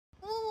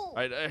All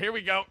right, here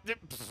we go.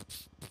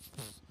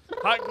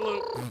 Hot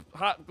glue.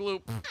 Hot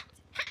glue.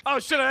 Oh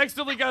shit! I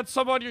accidentally got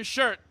some on your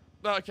shirt.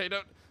 No, okay,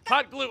 no.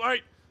 Hot glue. All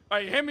right.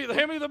 Hand me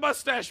the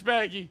mustache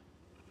baggie.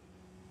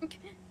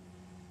 Okay.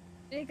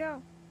 There you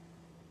go.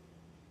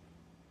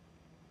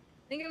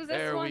 I think it was this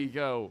There one. we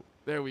go.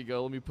 There we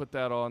go. Let me put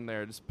that on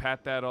there. Just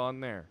pat that on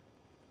there.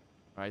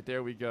 All right,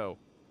 there we go.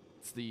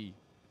 It's the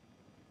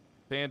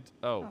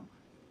oh.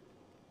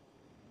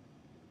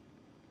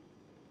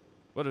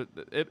 What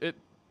it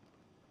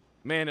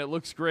man, it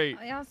looks great.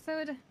 Oh, yeah, so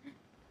it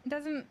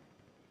doesn't.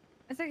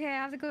 It's okay. I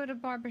have to go to the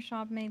barber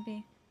shop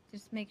maybe.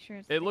 Just make sure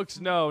it's. It looks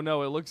no,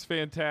 it looks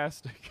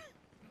fantastic.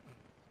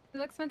 It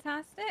looks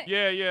fantastic.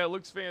 Yeah, it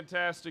looks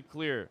fantastic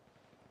clear.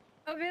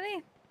 Oh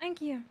really?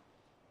 Thank you.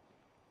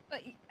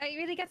 But I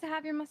really get to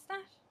have your mustache.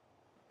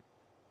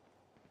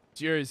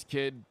 Cheers,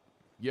 kid.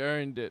 You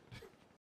earned it.